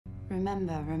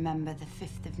Remember the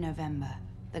 5th of November.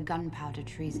 The gunpowder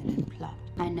treason and plot.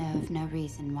 I know of no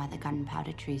reason why the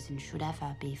gunpowder treason should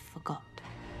ever be forgot.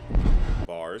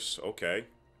 Bars, okay.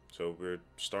 So we're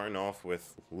starting off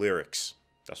with lyrics.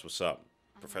 That's what's up.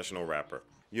 Professional rapper.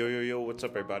 Yo, what's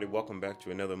up everybody? Welcome back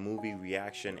to another movie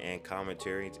reaction and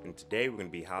commentary. And today we're going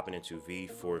to be hopping into V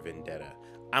for Vendetta.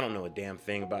 I don't know a damn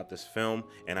thing about this film,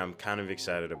 and I'm kind of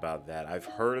excited about that. I've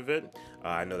heard of it.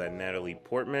 I know that Natalie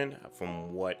Portman,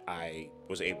 from what I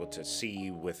was able to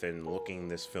see within looking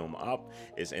this film up,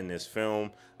 is in this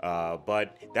film.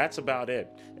 But that's about it.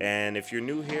 And if you're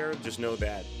new here, just know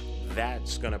that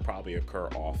that's gonna probably occur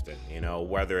often, you know,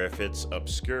 whether if it's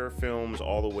obscure films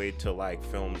all the way to like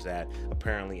films that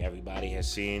apparently everybody has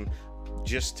seen.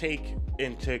 Just take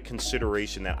into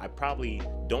consideration that I probably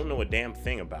don't know a damn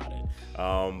thing about it.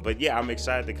 But yeah, I'm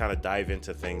excited to kind of dive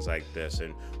into things like this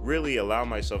and really allow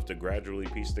myself to gradually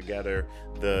piece together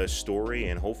the story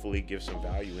and hopefully give some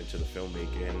value into the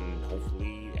filmmaking and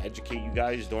hopefully educate you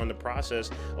guys during the process,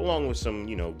 along with some,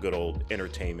 you know, good old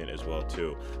entertainment as well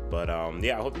too. But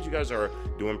yeah, I hope that you guys are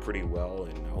doing pretty well,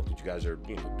 and I hope that you guys are,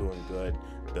 you know, doing good.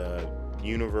 The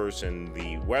universe and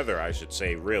the weather, I should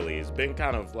say, really has been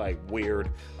kind of like weird.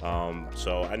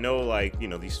 So I know, like, you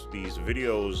know, these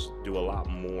videos do a lot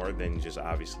more than just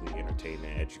obviously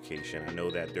entertainment, education. I know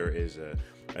that there is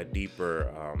a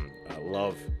deeper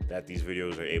love that these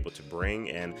videos are able to bring,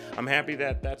 and I'm happy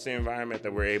that that's the environment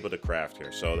that we're able to craft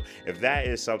here. So if that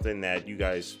is something that you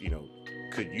guys, you know,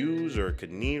 could use or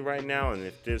could need right now, and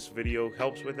if this video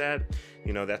helps with that,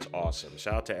 you know, that's awesome.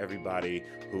 Shout out to everybody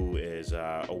who is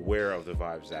aware of the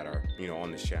vibes that are, you know,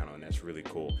 on this channel, and that's really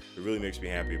cool. It really makes me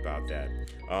happy about that.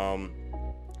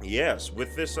 Yes,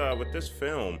 with this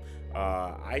film,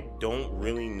 I don't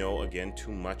really know, again,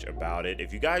 too much about it.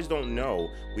 If you guys don't know,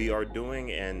 we are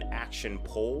doing an action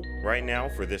poll right now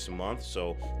for this month.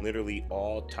 So literally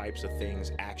all types of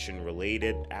things action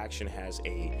related. Action has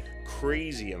a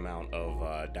crazy amount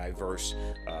of diverse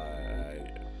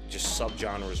just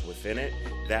subgenres within it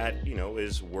that, you know,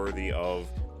 is worthy of,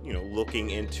 you know,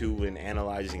 looking into and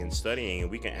analyzing and studying, and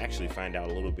we can actually find out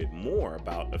a little bit more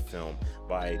about a film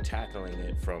by tackling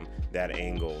it from that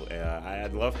angle. I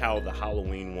love how the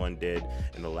Halloween one did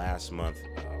in the last month.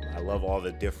 I love all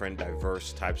the different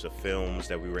diverse types of films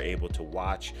that we were able to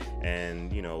watch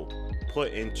and, you know,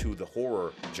 put into the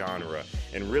horror genre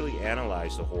and really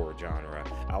analyze the horror genre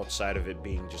outside of it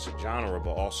being just a genre,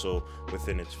 but also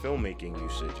within its filmmaking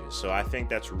usages. So I think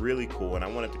that's really cool, and I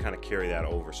wanted to kind of carry that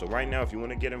over. So right now, if you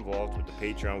want to get involved with the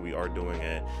Patreon, we are doing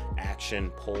an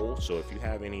action poll. So if you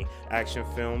have any action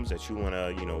films that you want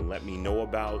to, you know, let me know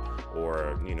about,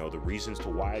 or, you know, the reasons to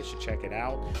why I should check it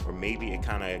out, or maybe it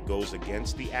kind of goes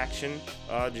against the action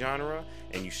genre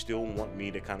and you still want me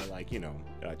to kind of like, you know,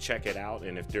 check it out,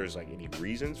 and if there's like any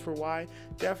reasons for why,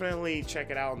 definitely check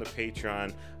it out on the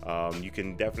Patreon. You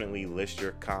can definitely list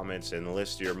your comments and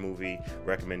list your movie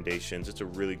recommendations. It's a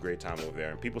really great time over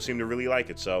there, and people seem to really like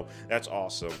it, so that's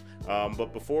awesome.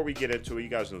 But before we get into it, you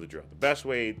guys know the drill. The best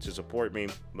way to support me,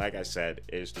 like I said,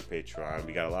 is through Patreon.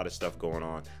 We got a lot of stuff going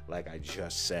on, like I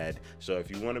just said. So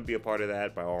if you want to be a part of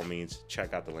that, by all means,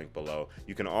 check out the link below.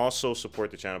 You can also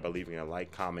support the channel by leaving a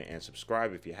like, comment, and subscribe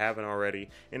if you haven't already.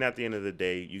 And at the end of the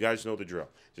day, you guys know the drill.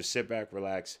 Just sit back,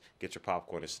 relax, get your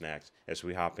popcorn and snacks as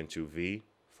we hop into V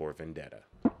for Vendetta.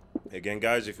 Again,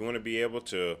 guys, if you want to be able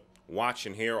to watch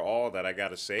and hear all that I got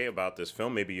to say about this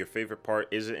film, maybe your favorite part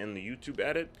isn't in the YouTube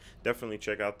edit, definitely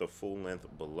check out the full length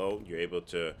below. You're able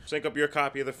to sync up your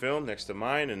copy of the film next to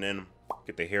mine and then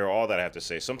get to hear all that I have to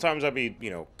say. Sometimes I'll be,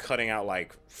 you know, cutting out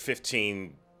like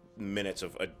 15 minutes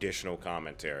of additional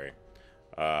commentary.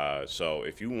 So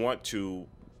if you want to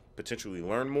potentially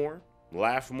learn more,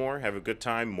 laugh more, have a good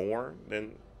time more,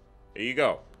 then there you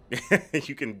go.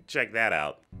 You can check that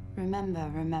out. Remember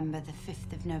the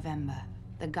 5th of November.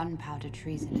 The gunpowder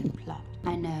treason and plot.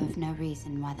 I know of no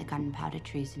reason why the gunpowder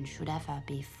treason should ever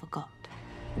be forgot.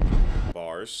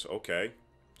 Bars, okay.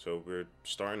 So we're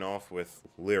starting off with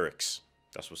lyrics.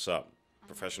 That's what's up.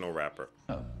 Professional rapper.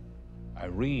 I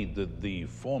read that the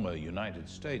former United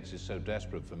States is so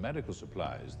desperate for medical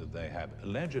supplies that they have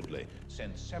allegedly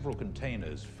sent several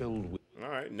containers filled with... All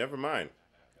right, never mind.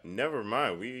 Never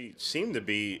mind. We seem to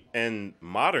be in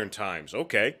modern times.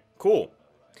 Okay, cool.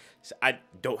 So I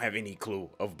don't have any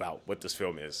clue about what this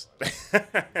film is.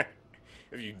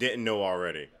 If you didn't know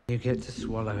already. You get to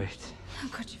swallow it. Oh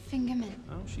God, your finger, man.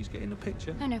 Oh, she's getting a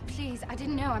picture. No, please. I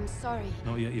didn't know. I'm sorry.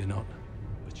 Not yet, you're not.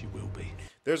 But you will be.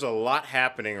 There's a lot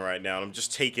happening right now, and I'm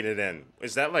just taking it in.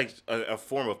 Is that like a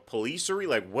form of policery?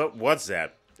 Like, what was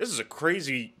that? This is a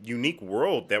crazy, unique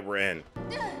world that we're in.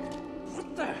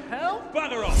 What the hell?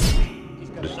 Bugger off!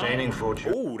 Disdaining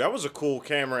fortune. Ooh, that was a cool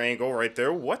camera angle right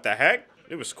there. What the heck?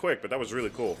 It was quick, but that was really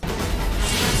cool.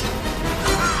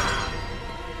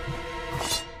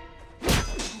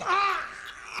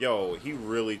 Yo, he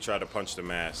really tried to punch the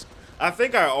mask. I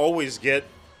think I always get,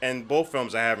 and both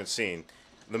films I haven't seen,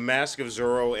 The Mask of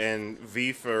Zorro and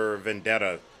V for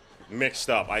Vendetta mixed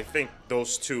up. I think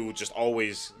those two just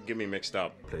always get me mixed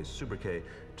up. Plays sobriquet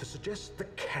to suggest the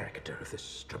character of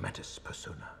this dramatis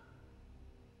persona.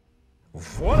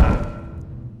 Voila!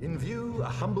 In view, a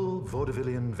humble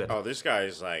vaudevillian vet. Oh, this guy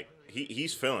is like,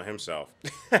 he's feeling himself.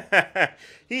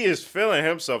 He is feeling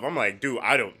himself. I'm like, dude,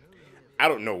 I don't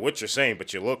know what you're saying,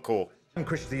 but you look cool.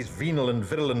 Vanquish these venal and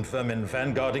virulent vermin,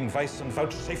 vanguarding vice and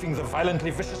vouchsafing the violently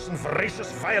vicious and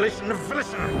voracious violation of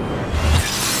volition.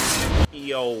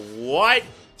 Yo, what?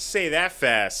 Say that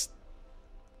fast.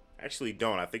 Actually,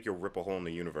 don't. I think you'll rip a hole in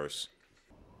the universe.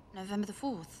 November the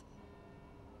 4th.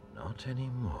 Not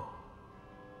anymore.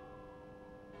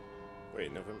 Wait,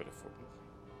 November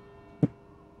the 4th.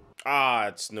 Ah,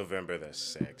 it's November the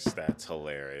 6th. That's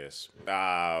hilarious.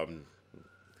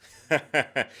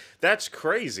 That's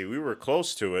crazy. We were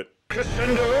close to it.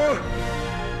 Crescendo!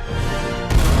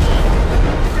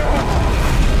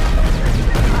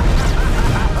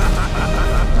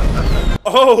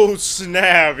 Oh,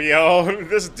 snap, yo.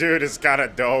 This dude is kind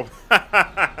of dope. This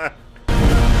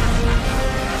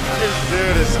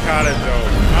dude is kind of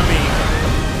dope. I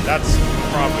mean, that's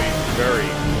probably very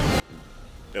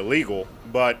illegal,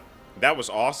 but that was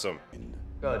awesome.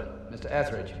 Good. Mr.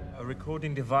 Etheridge. A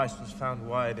recording device was found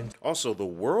wired in. Also, the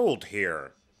world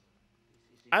here.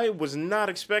 I was not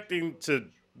expecting to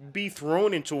be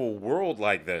thrown into a world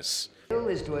like this.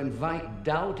 Is to invite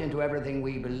doubt into everything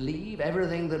we believe,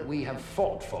 everything that we have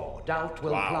fought for. Doubt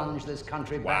will plunge this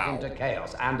country back into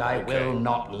chaos, and I will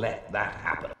not let that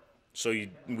happen. So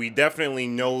we definitely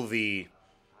know the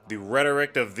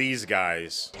rhetoric of these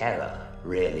guys. Terror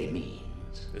really means.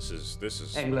 This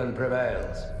is England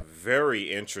prevails.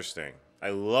 very interesting.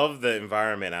 I love the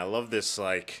environment. I love this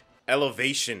like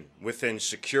elevation within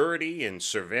security and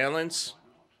surveillance.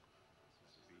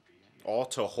 All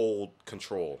to hold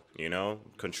control, you know?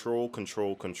 Control,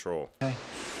 control, control.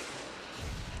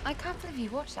 I can't believe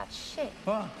you watched that shit.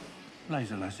 What?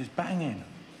 Laserlass is banging.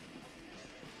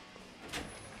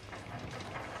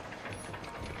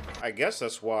 I guess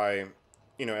that's why,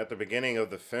 you know, at the beginning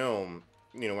of the film,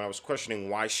 you know, when I was questioning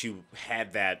why she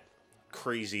had that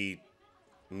crazy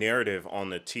narrative on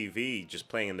the TV just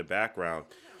playing in the background,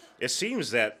 it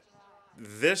seems that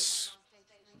this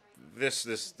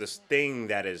thing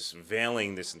that is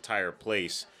veiling this entire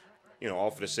place, you know, all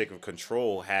for the sake of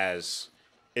control, has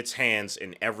its hands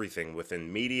in everything,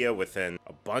 within media, within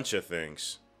a bunch of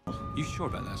things. You sure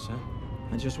about that, sir?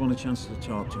 I just want a chance to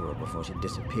talk to her before she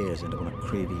disappears into one of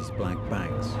Creevy's black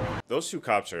bags. Those two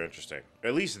cops are interesting.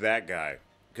 At least that guy.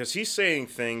 Because he's saying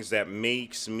things that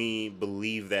makes me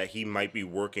believe that he might be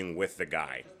working with the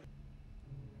guy.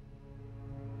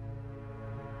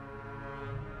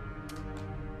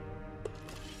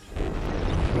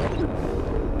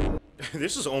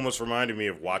 This is almost reminding me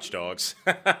of Watch Dogs.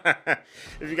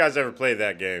 If you guys ever played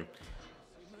that game.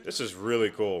 This is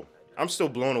really cool. I'm still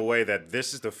blown away that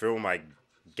this is the film I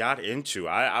got into.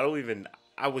 I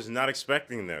was not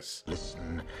expecting this.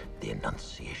 Listen, the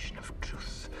enunciation of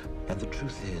truth. And the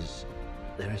truth is,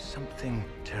 there is something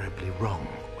terribly wrong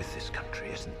with this country,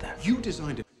 isn't there? You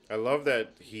designed it. I love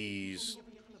that his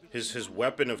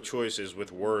weapon of choice is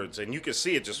with words, and you can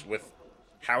see it just with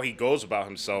how he goes about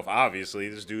himself. Obviously,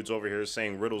 this dude's over here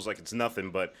saying riddles like it's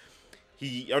nothing, but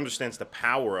he understands the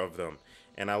power of them,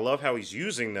 and I love how he's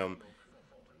using them.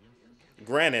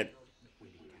 Granted,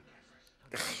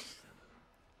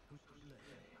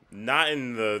 not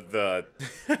in the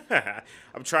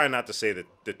I'm trying not to say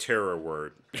the terror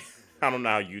word. I don't know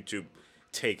how YouTube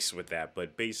takes with that,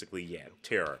 but basically, yeah,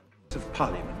 terror. Of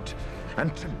Parliament,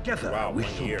 and together we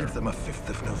shall give them a 5th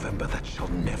of November that shall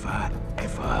never,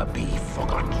 ever be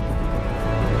forgot.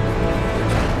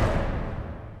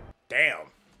 Damn.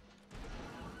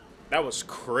 That was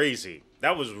crazy.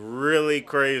 That was really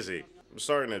crazy. I'm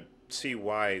starting to see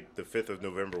why the 5th of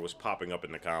November was popping up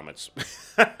in the comments.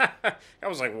 I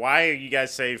was like, why are you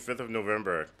guys saying 5th of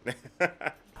November?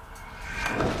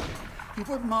 You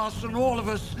put masks on all of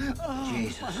us. Oh,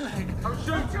 Jesus. my leg. I'll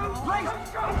shoot you!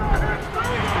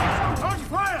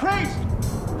 Please!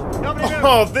 Nobody move!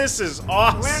 Oh, this is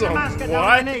awesome. Wear the mask and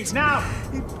what? knees, now!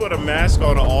 He put a mask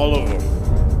on all of them.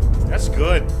 That's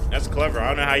good. That's clever. I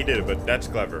don't know how you did it, but that's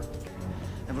clever.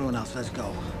 Everyone else, let's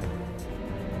go.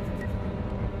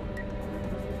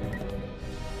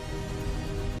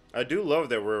 I do love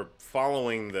that we're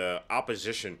following the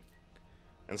opposition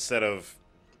instead of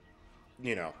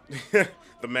you know,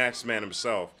 the masked man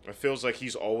himself. It feels like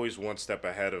he's always one step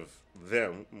ahead of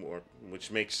them,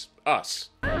 which makes us.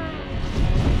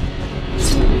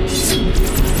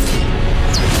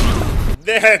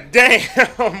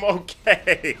 Damn,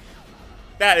 okay.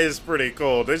 That is pretty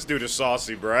cool. This dude is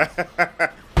saucy, bruh.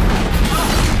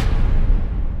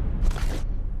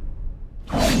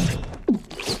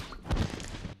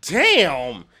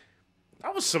 Damn!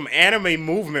 That was some anime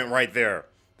movement right there.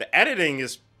 The editing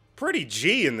is pretty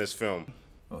G in this film.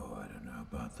 Oh, I don't know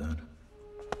about that.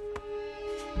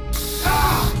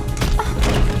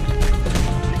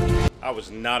 I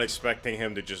was not expecting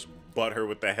him to just butt her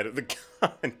with the head of the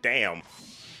gun. Damn.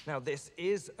 Now, this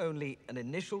is only an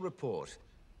initial report,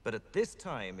 but at this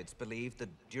time, it's believed that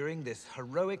during this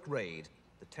heroic raid,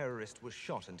 the terrorist was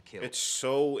shot and killed. It's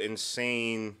so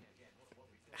insane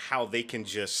how they can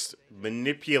just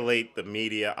manipulate the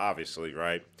media, obviously,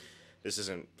 right? This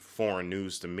isn't foreign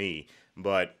news to me,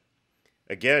 but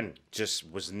again,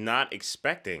 just was not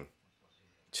expecting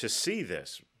to see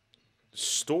this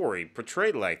story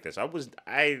portrayed like this. I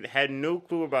had no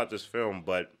clue about this film,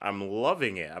 but I'm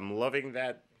loving it. I'm loving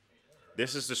that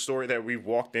this is the story that we've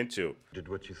walked into. Did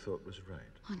what you thought was right.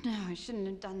 Oh no, I shouldn't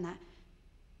have done that.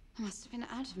 I must have been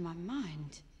out of my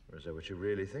mind. Or is that what you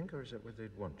really think, or is that what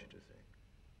they'd want you to think?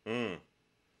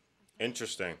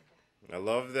 Interesting. I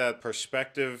love that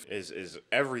perspective is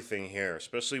everything here,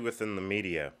 especially within the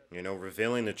media. You know,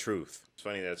 revealing the truth. It's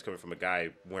funny that it's coming from a guy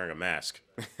wearing a mask.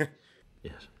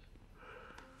 Yes.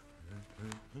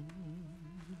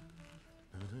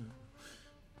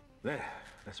 There,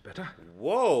 that's better.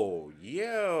 Whoa,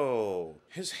 yo.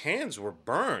 His hands were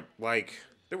burnt. Like,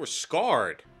 they were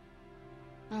scarred.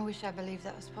 I wish I believed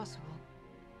that was possible.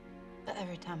 But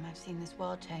every time I've seen this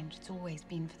world change, it's always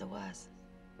been for the worse.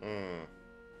 I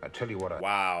tell you what,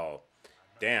 Wow.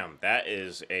 Damn, that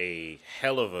is a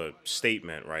hell of a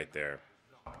statement right there.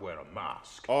 wear a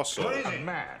mask. Also, a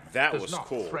man that does was not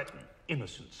cool. threaten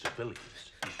innocent civilians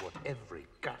is what every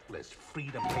gutless,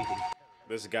 freedom-hating...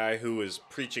 This guy who is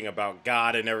preaching about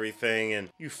God and everything, and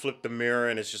you flip the mirror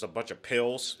and it's just a bunch of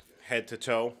pills, head to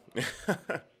toe.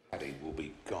 Daddy will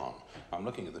be gone. I'm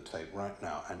looking at the tape right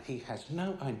now, and he has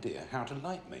no idea how to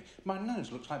like me. My nose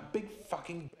looks like big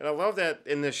fucking... And I love that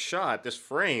in this shot, this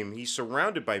frame, he's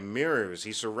surrounded by mirrors.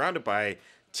 He's surrounded by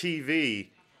TV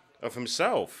of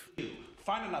himself.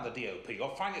 Find another DOP,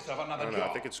 or find yourself another I don't know, job.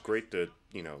 I think it's great that,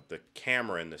 you know, the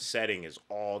camera and the setting is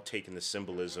all taking the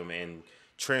symbolism and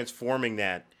transforming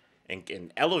that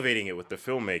and elevating it with the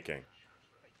filmmaking.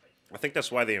 I think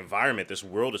that's why the environment, this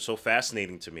world is so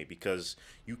fascinating to me, because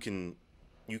you can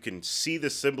see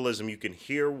the symbolism, you can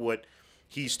hear what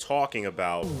he's talking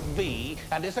about. V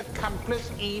and his accomplice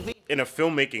Evie. In a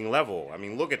filmmaking level. I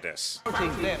mean, look at this.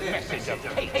 Putting their message of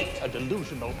hate, a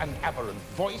delusional and aberrant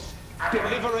voice,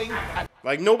 delivering and...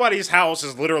 Like, nobody's house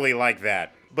is literally like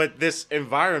that. But this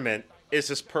environment is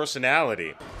his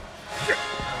personality.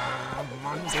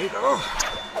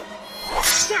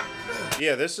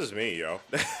 Yeah, this is me, yo.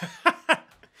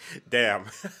 Damn.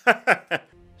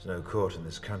 There's no court in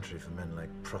this country for men like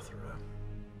Prothero.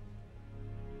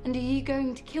 And are you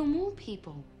going to kill more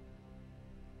people?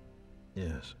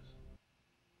 Yes.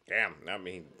 Damn, I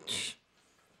mean,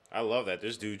 I love that.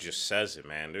 This dude just says it,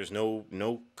 man. There's no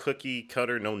cookie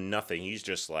cutter, no nothing. He's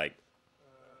just like,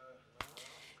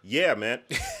 yeah, man.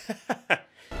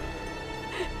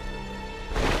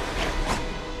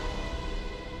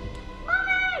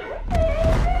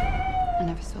 I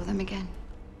never saw them again.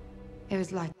 It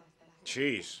was like...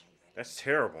 Jeez, that's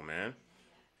terrible, man.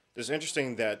 It's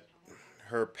interesting that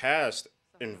her past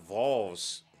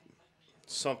involves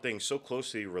something so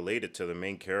closely related to the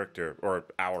main character, or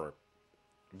our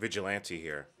vigilante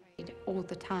here. all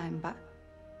the time, but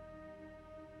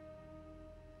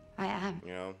I am.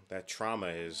 You know, that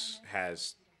trauma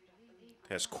has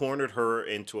cornered her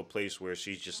into a place where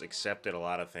she's just accepted a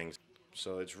lot of things.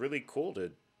 So it's really cool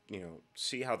to, you know,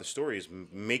 see how the story is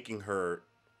making her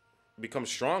become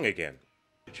strong again.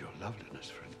 Your loveliness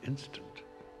for an instant.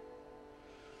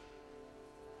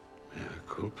 Mea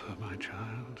culpa, my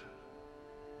child.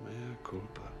 Mea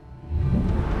culpa.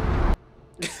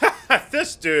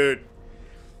 This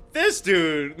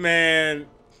dude, man,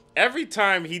 every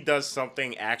time he does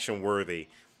something action worthy,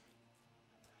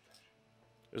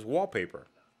 is wallpaper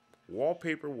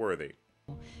worthy.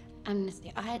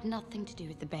 Amnesty, I had nothing to do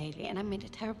with the Bailey, and I made a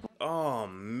terrible... Oh,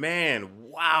 man,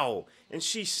 wow. And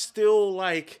she's still,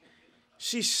 like,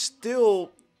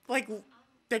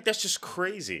 that's just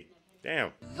crazy.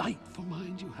 Damn. Delightful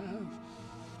mind you have.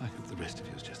 I hope the rest of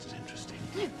you is just as interesting.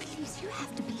 No, please, you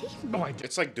have to believe me. Oh,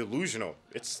 it's like delusional.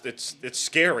 It's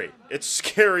scary. It's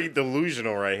scary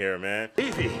delusional right here, man.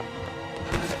 Evie!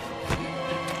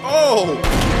 Oh!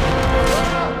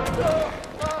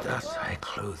 Thus I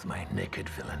clothe my naked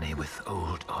villainy with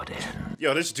old Ardennes.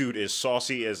 Yo, this dude is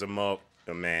saucy as a mug.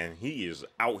 Man, he is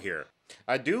out here.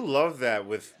 I do love that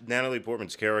with Natalie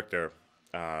Portman's character.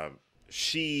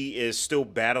 She is still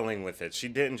battling with it. She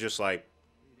didn't just like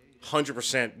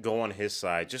 100% go on his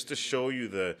side, just to show you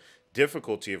the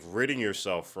difficulty of ridding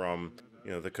yourself from,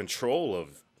 you know, the control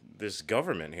of this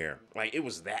government here. Like, it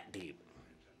was that deep.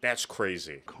 That's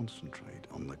crazy. Concentrate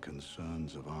on the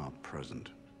concerns of our present.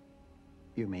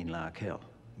 You mean Lark Hill?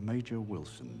 Major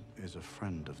Wilson is a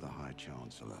friend of the High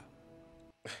Chancellor.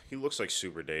 He looks like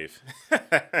Super Dave.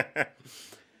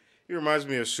 He reminds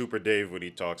me of Super Dave when he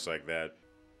talks like that.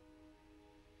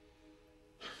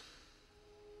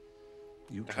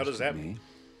 You How does that me?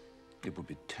 It would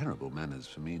be terrible manners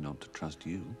for me not to trust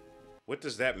you. What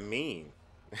does that mean?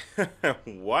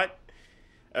 What?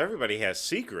 Everybody has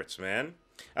secrets, man.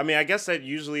 I mean, I guess that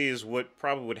usually is what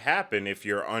probably would happen if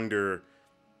you're under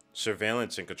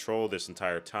surveillance and control this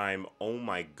entire time. Oh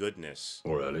my goodness.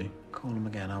 Already? Call him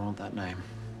again, I want that name.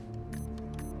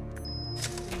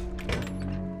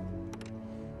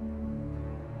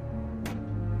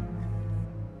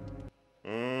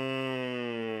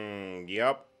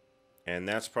 Yep. And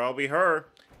that's probably her.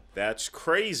 That's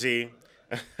crazy.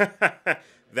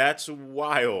 That's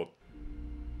wild.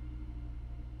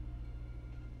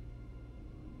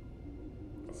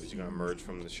 Oh, is he gonna emerge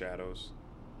from the shadows?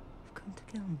 I've come to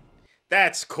kill him.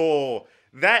 That's cool.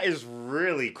 That is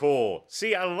really cool.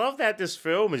 See, I love that this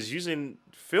film is using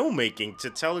filmmaking to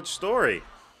tell its story.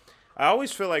 I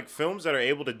always feel like films that are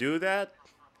able to do that,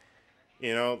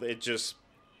 you know, it just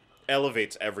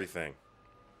elevates everything.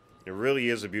 It really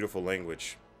is a beautiful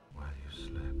language. While you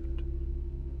slept.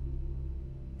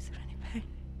 Is there any pain?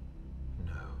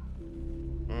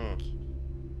 No.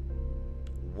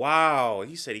 Wow,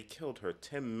 he said he killed her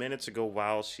 10 minutes ago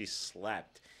while she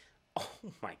slept. Oh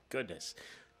my goodness.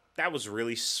 That was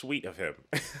really sweet of him.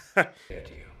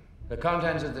 The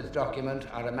contents of this document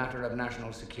are a matter of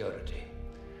national security,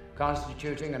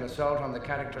 constituting an assault on the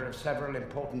character of several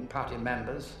important party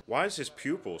members. Why is his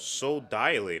pupil so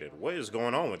dilated? What is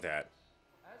going on with that?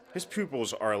 His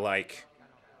pupils are like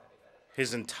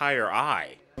his entire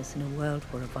eye. It's in a world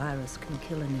where a virus can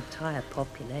kill an entire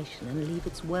population and leave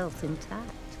its wealth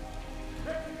intact.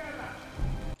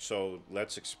 So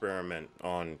let's experiment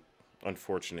on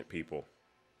unfortunate people.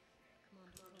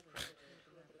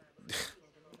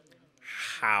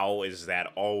 How is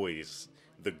that always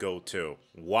the go-to?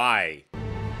 Why?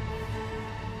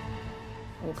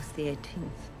 August the 18th.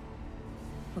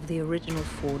 Of the original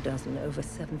 4 dozen, over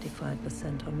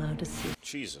 75% are now deceased.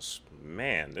 Jesus,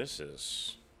 man, this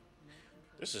is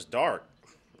dark.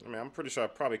 I mean, I'm pretty sure I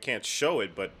probably can't show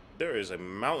it, but there is a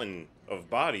mountain of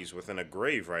bodies within a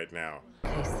grave right now. A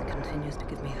case that continues to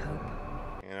give me hope.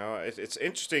 You know, it's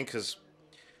interesting because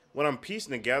what I'm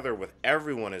piecing together with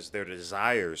everyone is their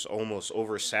desires almost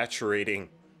oversaturating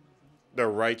their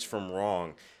rights from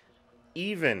wrong.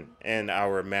 Even in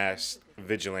our masked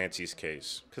vigilante's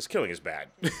case, because killing is bad.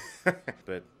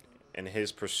 But in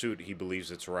his pursuit, he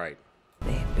believes it's right.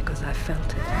 Because I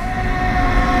felt it.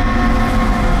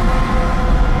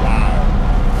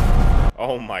 Wow.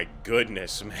 Oh my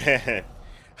goodness, man.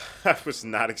 I was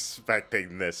not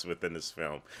expecting this within this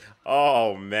film.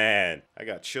 Oh man, I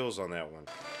got chills on that one.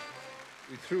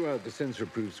 We threw out the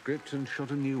censor-approved script and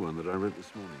shot a new one that I wrote this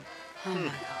morning. Oh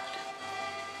my God.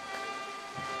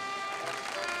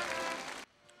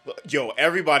 Yo,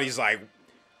 everybody's like,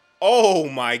 oh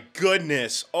my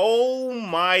goodness. Oh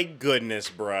my goodness,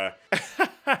 bruh.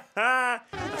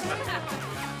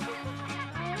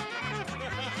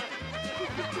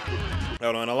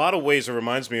 In a lot of ways, it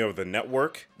reminds me of The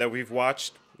Network that we've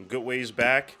watched good ways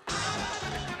back.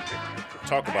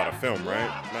 Talk about a film,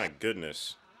 right? My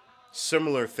goodness.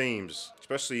 Similar themes,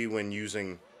 especially when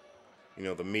using, you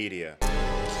know, the media.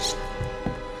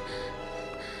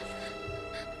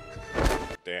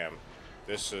 Damn,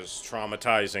 this is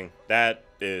traumatizing. That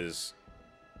is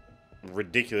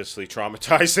ridiculously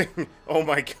traumatizing. Oh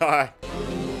my God.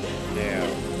 Damn.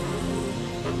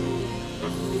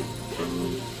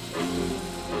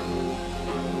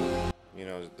 You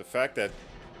know, the fact that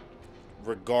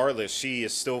regardless, she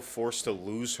is still forced to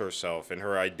lose herself and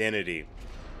her identity.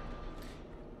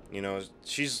 You know,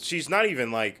 she's not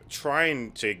even like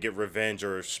trying to get revenge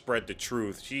or spread the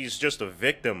truth. She's just a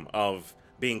victim of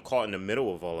being caught in the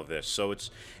middle of all of this. So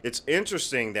it's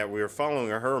interesting that we're following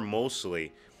her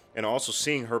mostly and also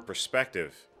seeing her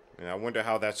perspective. And I wonder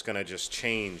how that's gonna just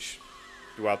change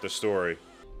throughout the story.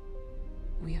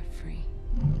 We are free.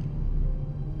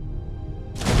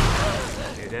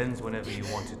 It ends whenever you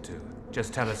want it to.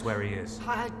 Just tell us where he is.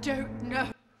 I don't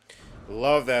know.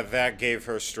 Love that gave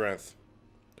her strength.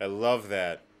 I love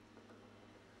that.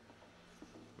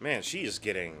 Man, she is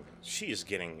getting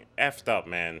effed up,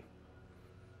 man.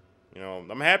 You know,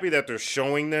 I'm happy that they're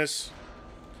showing this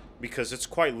because it's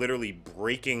quite literally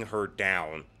breaking her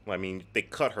down. I mean, they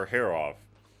cut her hair off.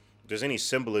 If there's any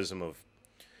symbolism of,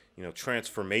 you know,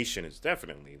 transformation, it's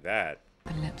definitely that.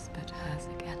 The lips but hers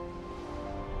again.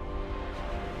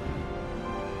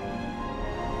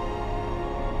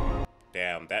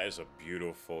 Damn, that is a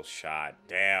beautiful shot.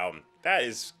 Damn, that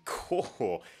is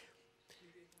cool.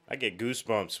 I get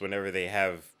goosebumps whenever they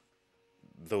have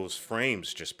those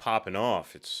frames just popping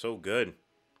off. It's so good.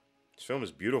 This film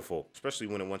is beautiful, especially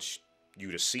when it wants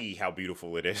you to see how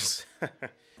beautiful it is.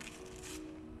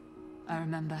 I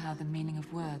remember how the meaning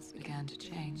of words began to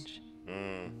change.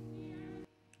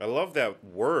 I love that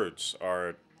words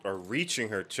are reaching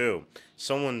her too.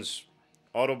 Someone's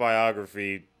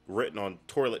autobiography written on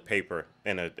toilet paper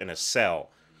in a cell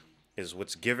is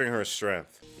what's giving her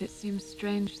strength. It seems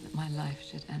strange that my life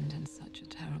should end in such a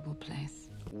terrible place.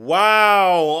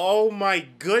 Wow! Oh my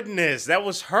goodness, that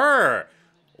was her.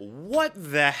 What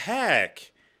the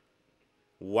heck?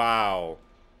 Wow.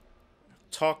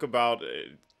 Talk about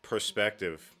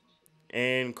perspective.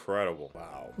 Incredible.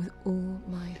 Wow. With all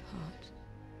my heart,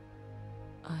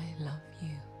 I love you.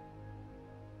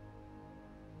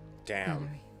 Damn.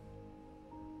 Valerie.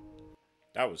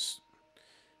 I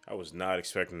was not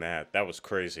expecting that. That was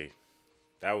crazy.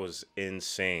 That was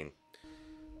insane.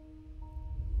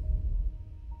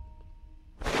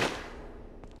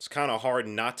 It's kind of hard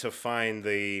not to find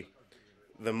the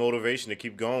motivation to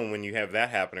keep going when you have that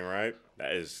happening, right?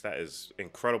 That is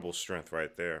incredible strength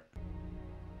right there.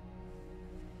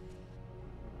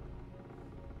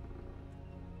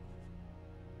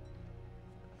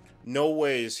 No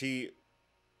way is he...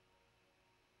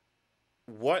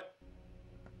 What?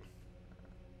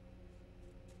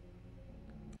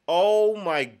 Oh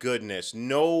my goodness.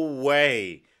 No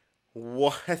way.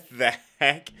 What the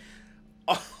heck?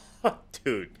 Oh,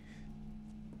 dude.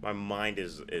 My mind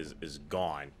is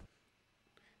gone.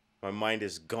 My mind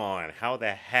is gone. How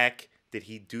the heck did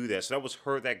he do this? That was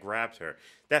her that grabbed her.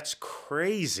 That's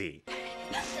crazy.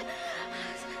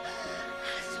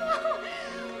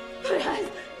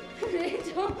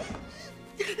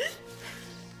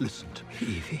 Listen to me,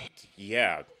 Evie.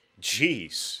 Yeah.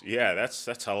 Jeez. Yeah, that's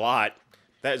a lot.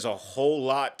 That is a whole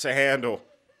lot to handle.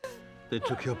 They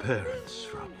took your parents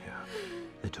from you.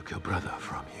 They took your brother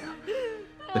from you.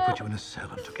 They put you in a cell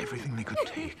and took everything they could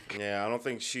take. Yeah, I don't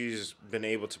think she's been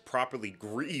able to properly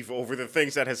grieve over the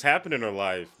things that has happened in her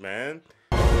life, man.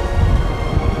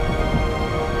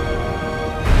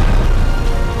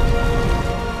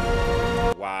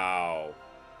 Wow.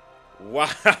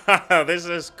 Wow, this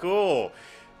is cool.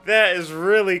 That is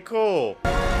really cool.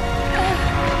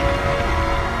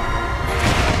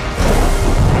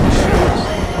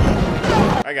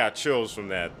 I got chills from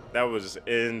that. That was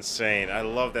insane. I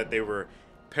love that they were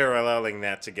paralleling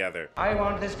that together. I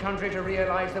want this country to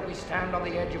realize that we stand on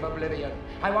the edge of oblivion.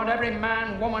 I want every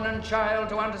man, woman, and child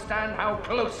to understand how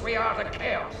close we are to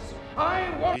chaos.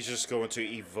 He's just going to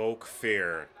evoke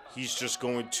fear. He's just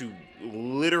going to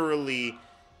literally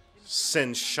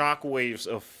send shockwaves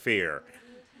of fear.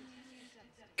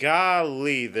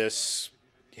 Golly, this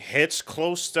hits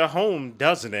close to home,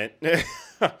 doesn't it?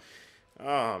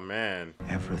 Oh, man.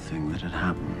 Everything that had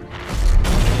happened.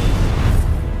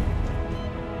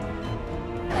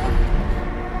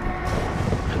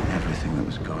 And everything that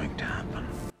was going to happen.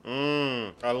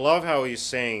 I love how he's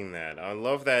saying that. I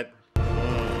love that.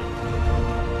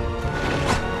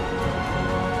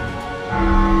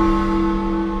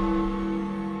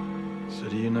 So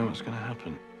do you know what's going to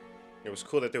happen? It was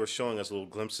cool that they were showing us little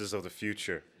glimpses of the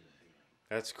future.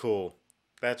 That's cool.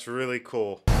 That's really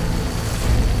cool.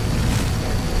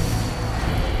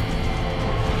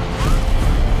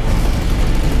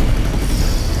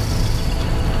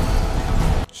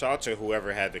 Shout out to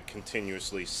whoever had to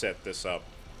continuously set this up,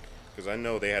 because I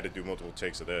know they had to do multiple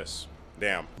takes of this.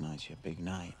 Damn. Tonight's your big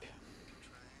night.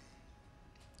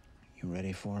 You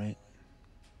ready for it?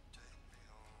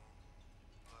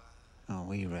 Are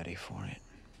we ready for it?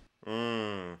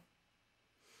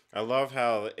 I love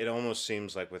how it almost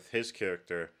seems like with his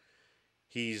character,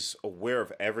 he's aware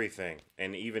of everything,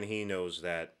 and even he knows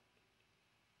that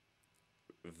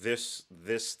this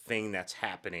thing that's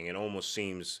happening, it almost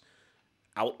seems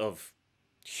out of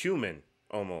human,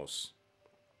 almost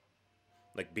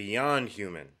like beyond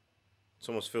human, It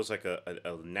almost feels like a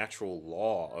natural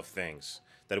law of things,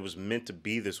 that it was meant to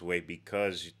be this way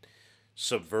because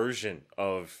subversion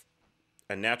of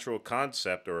a natural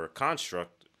concept or a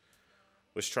construct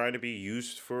was trying to be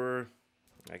used for,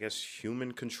 I guess,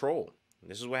 human control.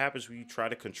 And this is what happens when you try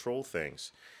to control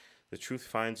things. The truth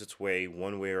finds its way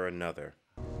one way or another.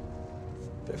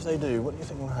 But if they do, what do you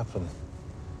think will happen?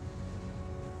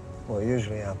 Well, it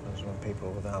usually happens when people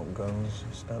without guns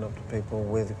stand up to people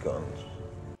with guns.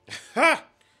 Ha!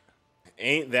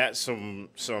 Ain't that some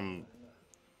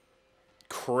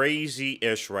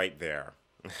crazy-ish right there.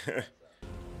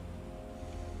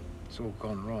 It's all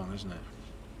gone wrong, isn't it?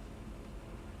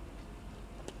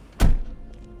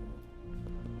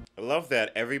 I love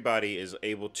that everybody is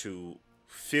able to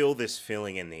feel this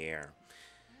feeling in the air.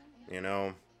 You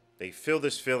know, they feel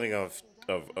this feeling of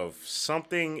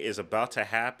something is about to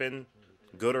happen,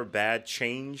 good or bad,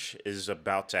 change is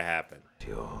about to happen.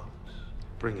 Yours.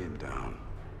 Bring him down.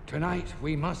 Tonight,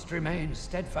 we must remain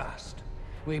steadfast.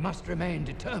 We must remain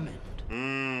determined.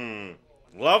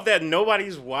 Love that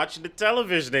nobody's watching the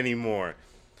television anymore.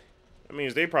 That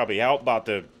means they probably out about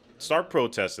to start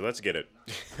protesting. Let's get it.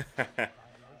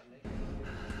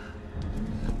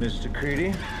 Mr.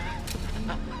 Creedy?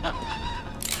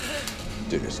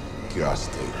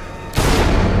 Disgusting.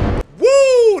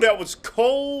 Woo! That was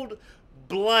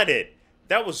cold-blooded.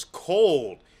 That was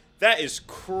cold. That is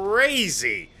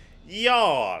crazy.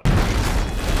 Y'all.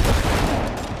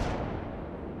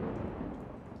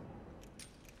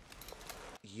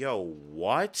 Yo,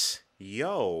 what?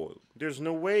 Yo, there's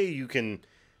no way you can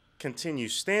continue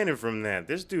standing from that.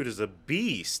 This dude is a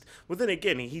beast. Well, then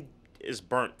again, he is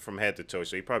burnt from head to toe,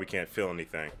 so he probably can't feel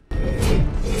anything.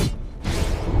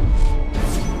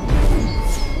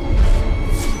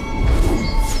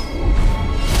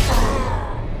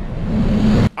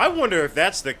 I wonder if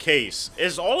that's the case.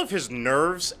 Is all of his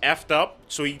nerves effed up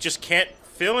so he just can't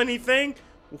feel anything?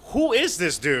 Who is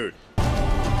this dude?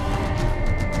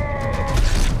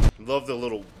 Love the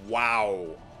little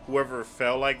wow. Whoever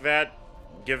fell like that,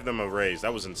 give them a raise.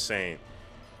 That was insane.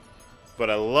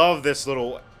 But I love this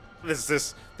little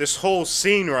this whole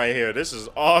scene right here. This is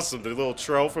awesome. The little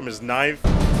trail from his knife.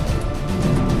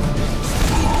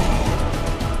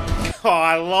 Oh,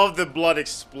 I love the blood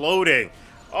exploding.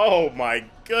 Oh my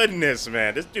goodness,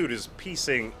 man. This dude is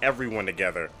piecing everyone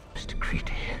together. Mr.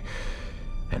 Creedy,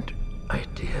 and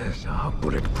ideas are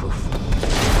bulletproof.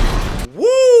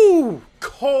 Woo!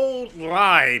 Cold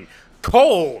line.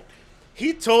 Cold.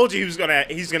 He told you he's gonna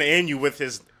end you with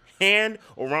his hand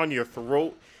around your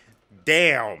throat.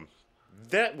 Damn.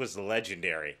 That was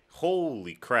legendary.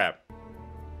 Holy crap.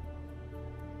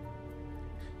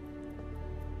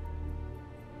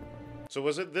 So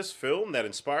was it this film that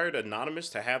inspired Anonymous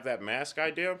to have that mask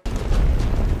idea?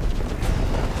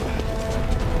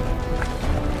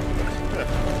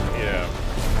 Yeah.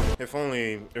 If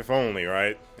only,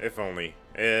 right? If only.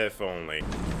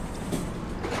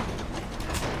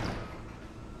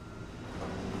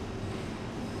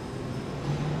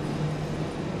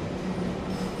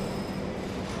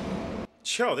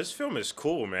 Yo, this film is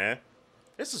cool, man.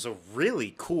 This is a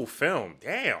really cool film.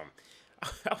 Damn.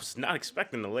 I was not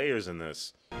expecting the layers in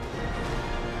this.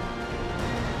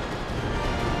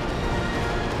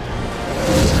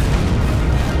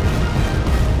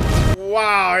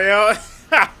 Wow, yo.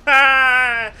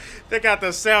 They got the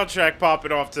soundtrack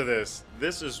popping off to this.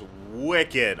 This is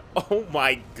wicked. Oh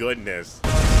my goodness.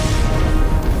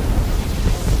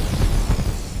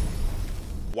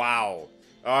 Wow.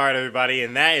 Alright, everybody,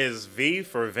 and that is V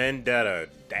for Vendetta.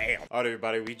 Damn. Alright,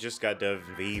 everybody, we just got done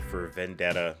V for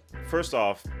Vendetta. First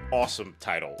off, awesome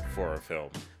title for a film.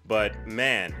 But,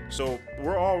 man, so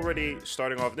we're already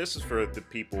starting off. This is for the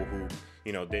people who,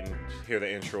 you know, didn't hear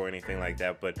the intro or anything like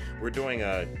that. But we're doing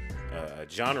a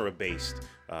genre-based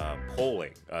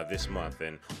polling this month,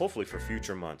 and hopefully for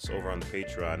future months over on the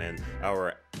Patreon. And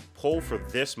our poll for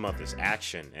this month is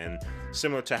action, and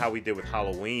similar to how we did with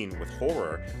Halloween with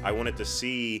horror, I wanted to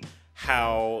see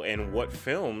how and what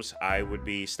films I would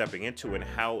be stepping into and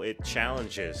how it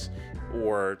challenges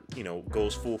or, you know,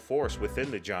 goes full force within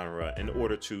the genre in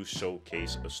order to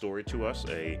showcase a story to us,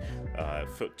 a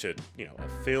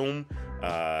film,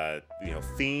 you know,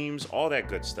 themes, all that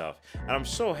good stuff. And I'm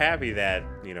so happy that,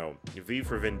 you know, V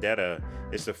for Vendetta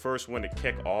is the first one to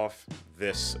kick off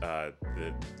this, the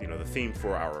theme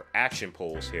for our action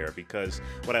polls here, because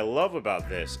what I love about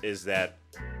this is that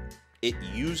it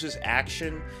uses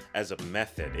action as a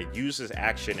method. It uses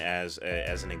action as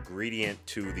an ingredient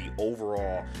to the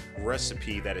overall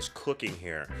recipe that is cooking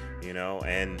here, you know,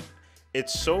 and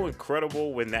it's so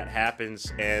incredible when that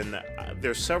happens, and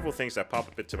there's several things that pop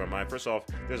up into my mind. First off,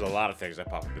 there's a lot of things that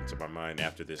pop up into my mind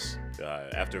after this,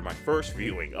 after my first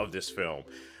viewing of this film.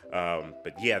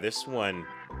 But yeah, this one,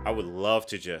 I would love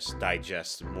to just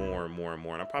digest more and more and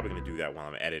more, and I'm probably going to do that while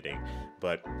I'm editing.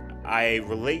 But I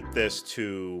relate this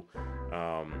to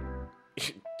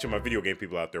to my video game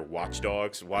people out there, Watch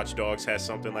Dogs. Watch Dogs has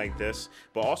something like this,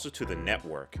 but also to The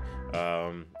Network,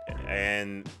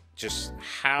 and just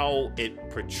how it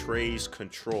portrays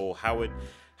control, how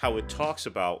it talks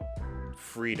about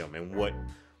freedom and what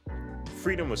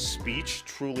freedom of speech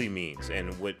truly means,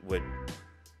 and what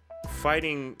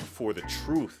fighting for the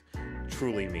truth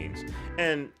truly means.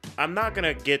 And I'm not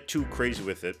gonna get too crazy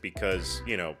with it because,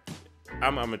 you know,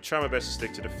 I'm gonna try my best to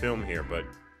stick to the film here, but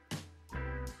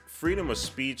freedom of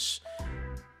speech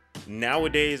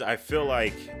nowadays, I feel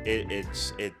like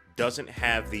it doesn't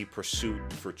have the pursuit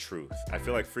for truth. I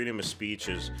feel like freedom of speech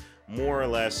is more or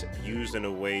less used in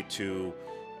a way to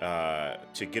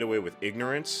get away with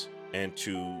ignorance and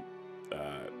to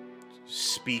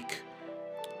speak.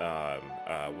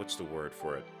 What's the word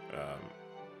for it?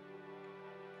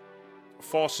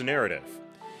 False narrative,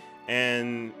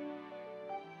 and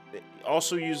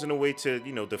also used in a way to,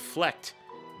 you know, deflect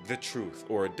the truth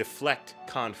or deflect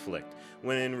conflict.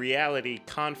 When in reality,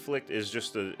 conflict is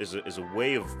just a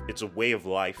way of, it's a way of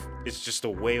life. It's just a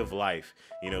way of life.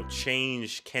 You know,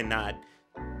 change cannot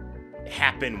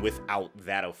happen without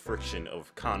that of friction,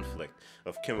 of conflict,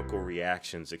 of chemical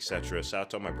reactions, etc. Shout out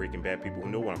to all my Breaking Bad people who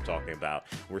know what I'm talking about.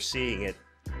 We're seeing it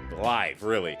live,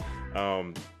 really.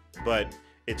 But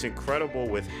it's incredible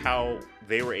with how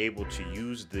they were able to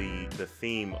use the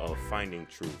theme of finding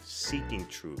truth, seeking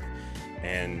truth,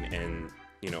 and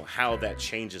you know, how that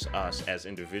changes us as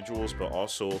individuals, but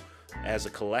also as a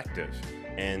collective.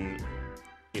 And,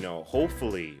 you know,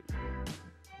 hopefully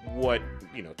what,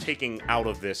 you know, taking out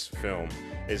of this film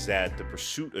is that the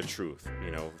pursuit of truth, you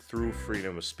know, through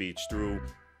freedom of speech, through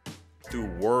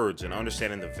words, and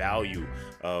understanding the value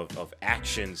of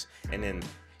actions, and then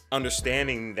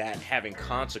understanding that having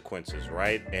consequences,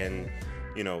 right? And,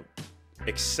 you know,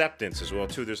 acceptance as well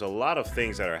too. There's a lot of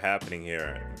things that are happening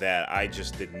here that I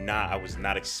just was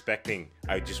not expecting.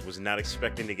 I just was not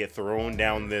expecting to get thrown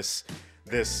down this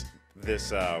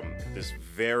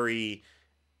very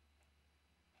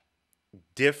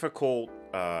difficult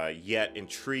yet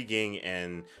intriguing,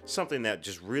 and something that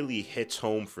just really hits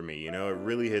home for me. You know, it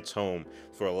really hits home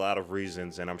for a lot of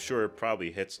reasons, and I'm sure it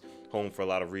probably hits home for a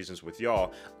lot of reasons with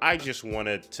y'all. I just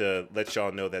wanted to let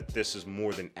y'all know that this is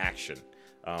more than action.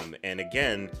 And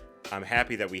again, I'm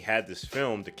happy that we had this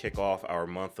film to kick off our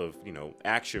month of, you know,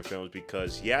 action films,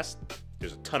 because yes,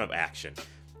 there's a ton of action.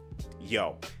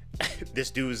 Yo,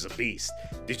 this dude is a beast.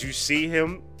 Did you see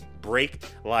him break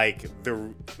like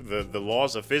the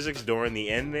laws of physics during the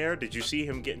end there? Did you see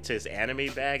him get into his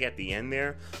anime bag at the end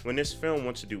there? When this film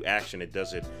wants to do action, it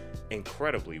does it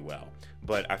incredibly well.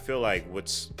 But I feel like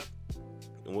what's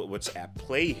at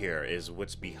play here is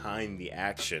what's behind the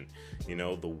action. You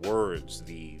know, the words,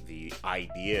 the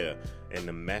idea, and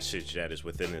the message that is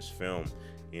within this film.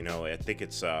 You know, I think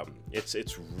it's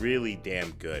really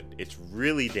damn good. It's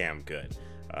really damn good.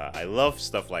 I love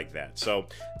stuff like that. So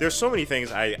there's so many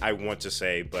things I want to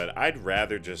say, but I'd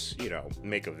rather just, you know,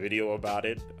 make a video about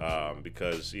it,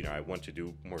 because, you know, I want to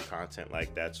do more content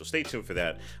like that. So stay tuned for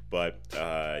that. But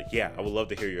yeah, I would love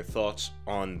to hear your thoughts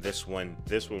on this one.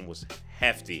 This one was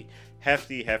hefty.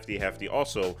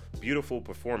 Also, beautiful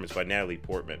performance by Natalie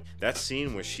Portman. That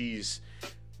scene where she's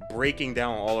breaking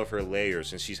down all of her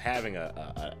layers and she's having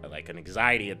like an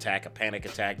anxiety attack, a panic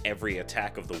attack, every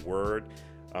attack of the word.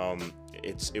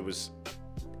 It was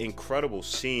incredible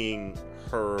seeing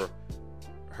her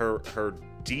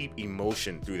deep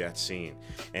emotion through that scene,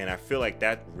 and I feel like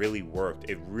that really worked.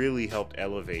 It really helped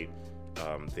elevate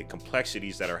the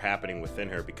complexities that are happening within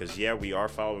her, because yeah, we are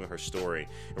following her story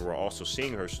and we're also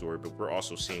seeing her story, but we're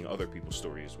also seeing other people's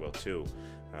stories as well too.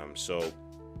 So,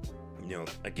 you know,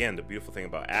 again, the beautiful thing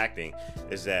about acting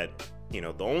is that, you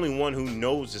know, the only one who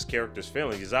knows this character's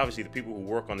feelings is obviously the people who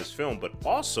work on this film, but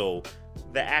also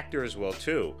the actor as well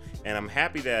too. And I'm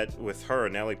happy that with her,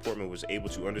 Natalie Portman was able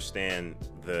to understand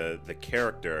the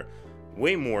character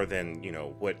way more than, you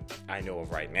know, what I know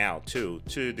of right now too,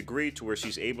 to a degree to where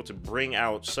she's able to bring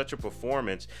out such a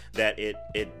performance that it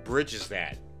bridges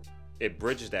that. It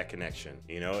bridges that connection,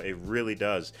 you know, it really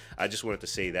does. I just wanted to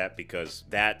say that because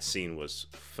that scene was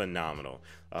phenomenal.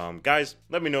 Guys,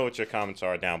 let me know what your comments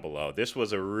are down below. This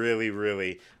was a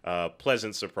really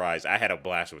pleasant surprise. I had a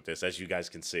blast with this, as you guys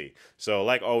can see. So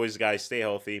like always, guys, stay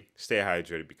healthy, stay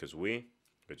hydrated, because we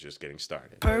are just getting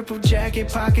started. Purple jacket,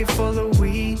 pocket full of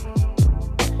weed.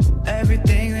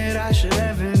 everything that I should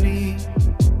ever need.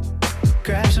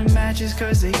 Grab some matches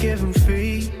cause they give them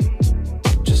free.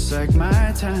 Just like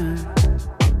my time.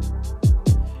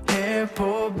 Hair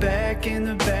pulled back in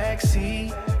the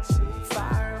backseat.